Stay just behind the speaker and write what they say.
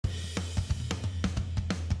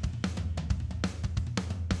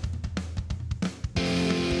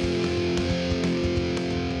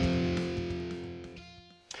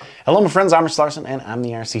Hello my friends, I'm Rich Larson and I'm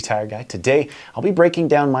the RC Tire Guy. Today I'll be breaking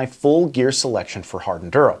down my full gear selection for Hard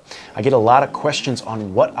Enduro. I get a lot of questions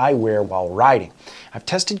on what I wear while riding. I've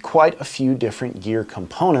tested quite a few different gear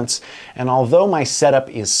components, and although my setup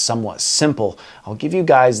is somewhat simple, I'll give you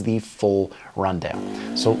guys the full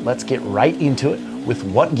rundown. So let's get right into it with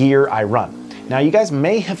what gear I run. Now you guys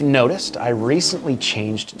may have noticed I recently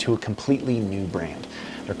changed to a completely new brand.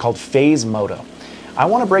 They're called Phase Moto. I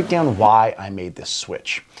want to break down why I made this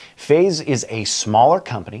switch. Phase is a smaller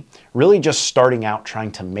company, really just starting out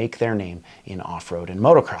trying to make their name in off-road and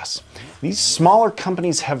motocross. These smaller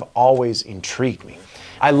companies have always intrigued me.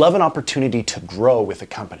 I love an opportunity to grow with a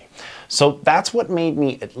company. So that's what made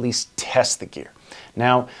me at least test the gear.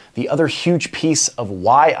 Now, the other huge piece of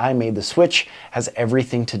why I made the switch has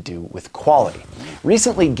everything to do with quality.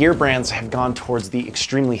 Recently, gear brands have gone towards the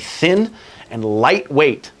extremely thin and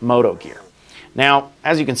lightweight moto gear. Now,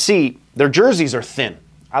 as you can see, their jerseys are thin.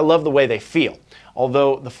 I love the way they feel.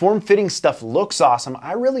 Although the form-fitting stuff looks awesome,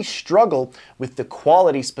 I really struggle with the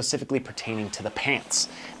quality specifically pertaining to the pants.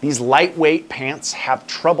 These lightweight pants have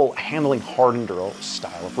trouble handling hard enduro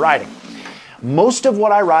style of riding. Most of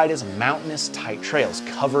what I ride is mountainous tight trails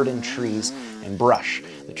covered in trees and brush.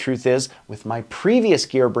 The truth is, with my previous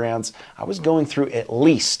gear brands, I was going through at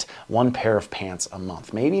least one pair of pants a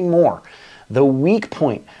month, maybe more. The weak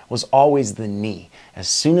point was always the knee. As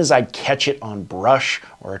soon as I'd catch it on brush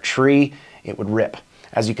or a tree, it would rip.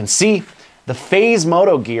 As you can see, the Phase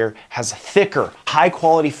Moto gear has thicker,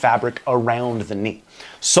 high-quality fabric around the knee.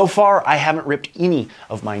 So far, I haven't ripped any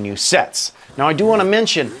of my new sets. Now, I do want to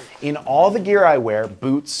mention, in all the gear I wear,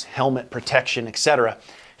 boots, helmet, protection, etc.,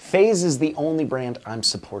 Phase is the only brand I'm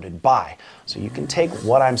supported by, so you can take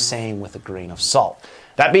what I'm saying with a grain of salt.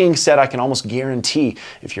 That being said, I can almost guarantee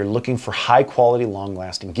if you're looking for high quality, long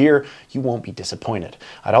lasting gear, you won't be disappointed.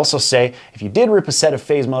 I'd also say if you did rip a set of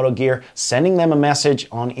Phase Moto gear, sending them a message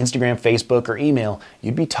on Instagram, Facebook, or email,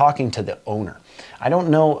 you'd be talking to the owner. I don't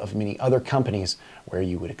know of many other companies where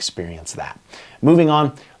you would experience that. Moving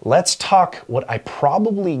on, let's talk what I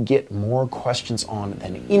probably get more questions on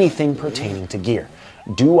than anything pertaining to gear.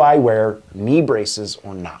 Do I wear knee braces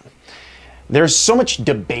or not? There's so much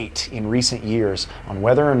debate in recent years on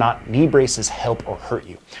whether or not knee braces help or hurt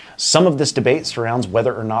you. Some of this debate surrounds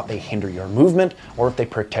whether or not they hinder your movement or if they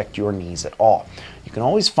protect your knees at all. You can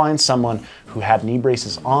always find someone who had knee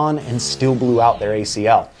braces on and still blew out their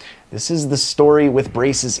ACL. This is the story with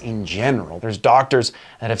braces in general. There's doctors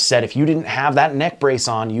that have said if you didn't have that neck brace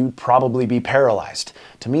on, you'd probably be paralyzed.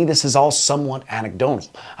 To me, this is all somewhat anecdotal.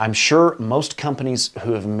 I'm sure most companies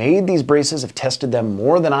who have made these braces have tested them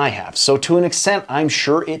more than I have, so to an extent, I'm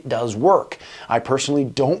sure it does work. I personally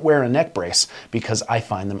don't wear a neck brace because I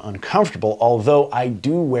find them uncomfortable, although I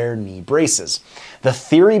do wear knee braces. The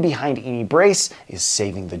theory behind a knee brace is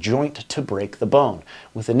saving the joint to break the bone.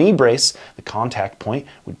 With a knee brace, the contact point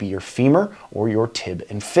would be your femur or your tib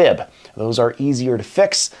and fib. Those are easier to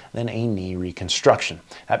fix than a knee reconstruction.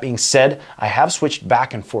 That being said, I have switched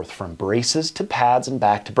back and forth from braces to pads and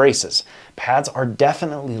back to braces. Pads are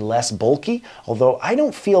definitely less bulky, although I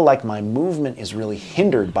don't feel like my movement is really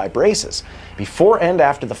hindered by braces. Before and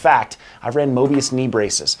after the fact, I've ran Mobius knee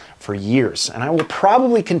braces for years, and I will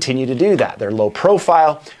probably continue to do that. They're low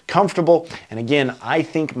profile, comfortable, and again, I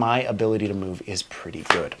think my ability to move is pretty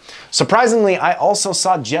good. Surprisingly, I also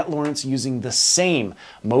saw Jet Lawrence using the same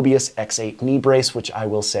Mobius X8 knee brace, which I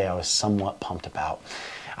will say I was somewhat pumped about.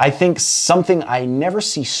 I think something I never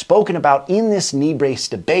see spoken about in this knee brace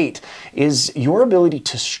debate is your ability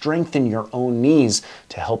to strengthen your own knees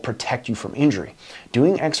to help protect you from injury.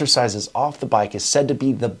 Doing exercises off the bike is said to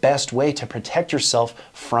be the best way to protect yourself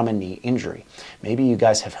from a knee injury. Maybe you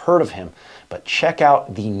guys have heard of him, but check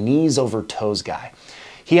out the Knees Over Toes guy.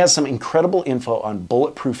 He has some incredible info on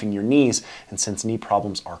bulletproofing your knees, and since knee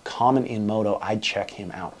problems are common in moto, I'd check him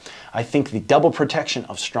out. I think the double protection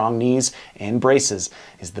of strong knees and braces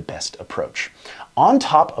is the best approach. On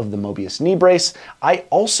top of the Mobius knee brace, I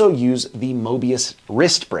also use the Mobius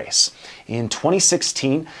wrist brace. In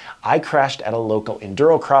 2016, I crashed at a local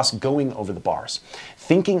enduro cross going over the bars.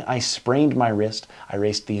 Thinking I sprained my wrist, I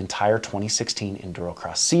raced the entire 2016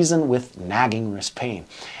 Endurocross season with nagging wrist pain.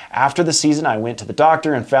 After the season, I went to the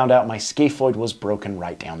doctor and found out my scaphoid was broken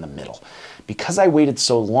right down the middle. Because I waited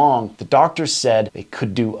so long, the doctor said they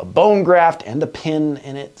could do a bone graft and a pin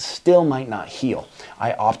and it still might not heal.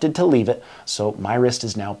 I opted to leave it, so my wrist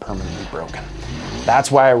is now permanently broken.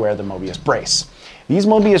 That's why I wear the Mobius brace. These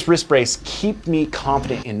Mobius wrist brace keep me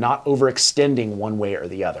confident in not overextending one way or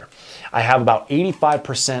the other. I have about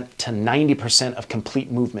 85% to 90% of complete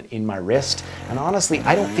movement in my wrist, and honestly,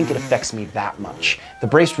 I don't think it affects me that much. The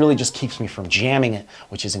brace really just keeps me from jamming it,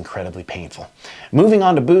 which is incredibly painful. Moving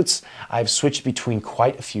on to boots, I've switched between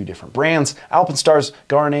quite a few different brands: Alpenstars,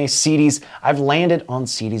 Gaerne, Seaties. I've landed on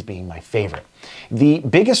Seaties being my favorite. The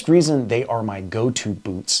biggest reason they are my go-to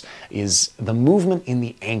boots is the movement in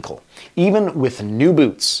the ankle. Even with new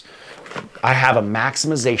boots, I have a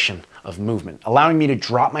maximization of movement, allowing me to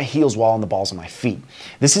drop my heels while on the balls of my feet.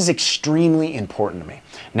 This is extremely important to me.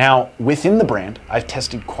 Now, within the brand, I've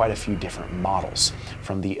tested quite a few different models,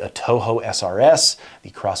 from the Toho SRS, the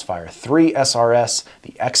Crossfire 3 SRS,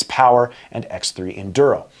 the X Power, and X3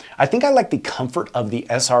 Enduro. I think I like the comfort of the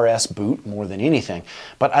SRS boot more than anything,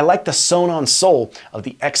 but I like the sewn-on sole of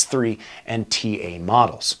the X3 and TA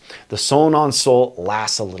models. The sewn-on sole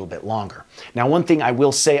lasts a little bit longer. Now, one thing I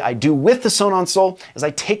will say I do with the sewn-on sole is I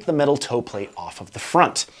take the metal toe plate off of the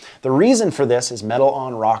front. The reason for this is metal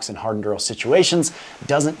on rocks in hard enduro situations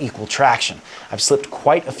doesn't equal traction. I've slipped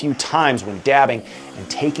quite a few times when dabbing, and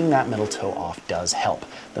taking that metal toe off does help.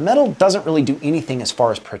 The metal doesn't really do anything as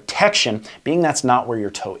far as protection, being that's not where your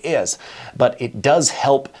toe is, but it does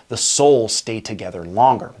help the sole stay together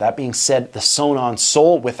longer. That being said, the sewn-on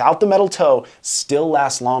sole without the metal toe still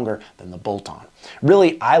lasts longer than the bolt-on.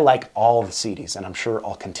 Really, I like all the Seaties, and I'm sure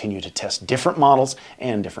I'll continue to test different models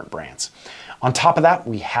and different brands. On top of that,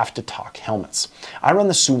 we have to talk helmets. I run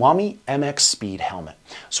the Suomi MX Speed helmet.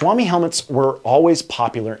 Suomi helmets were always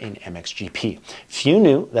popular in MXGP. Few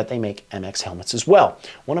knew that they make MX helmets as well.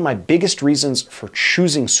 One of my biggest reasons for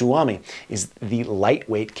choosing Suomi is the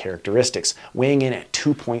lightweight characteristics, weighing in at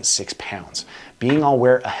 2.6 pounds. Being I'll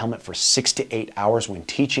wear a helmet for 6 to 8 hours when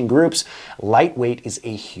teaching groups, lightweight is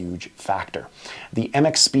a huge factor. The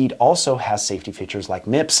MX Speed also has safety features like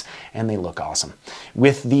MIPS, and they look awesome.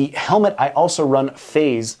 With the helmet, I also run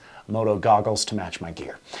Phase Moto goggles to match my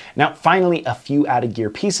gear. Now, finally, a few added gear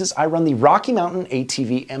pieces. I run the Rocky Mountain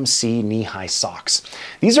ATV MC knee-high socks.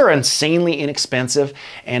 These are insanely inexpensive,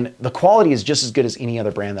 and the quality is just as good as any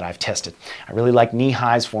other brand that I've tested. I really like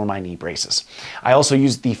knee-highs for my knee braces. I also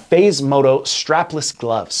use the Phase Moto strapless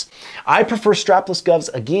gloves. I prefer strapless gloves,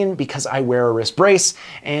 again, because I wear a wrist brace,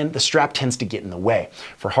 and the strap tends to get in the way.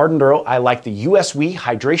 For hard enduro, I like the USW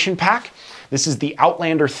hydration pack. This is the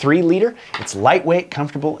Outlander 3 liter. It's lightweight,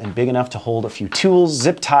 comfortable, and big enough to hold a few tools,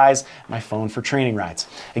 zip ties, my phone for training rides.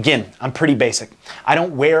 Again, I'm pretty basic. I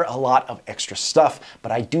don't wear a lot of extra stuff,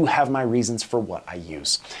 but I do have my reasons for what I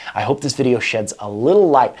use. I hope this video sheds a little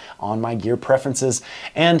light on my gear preferences,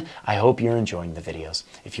 and I hope you're enjoying the videos.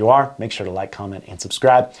 If you are, make sure to like, comment, and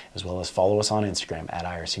subscribe, as well as follow us on Instagram at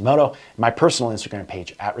IRCMoto, my personal Instagram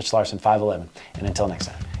page at RichLarson511. And until next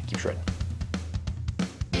time, keep shredding.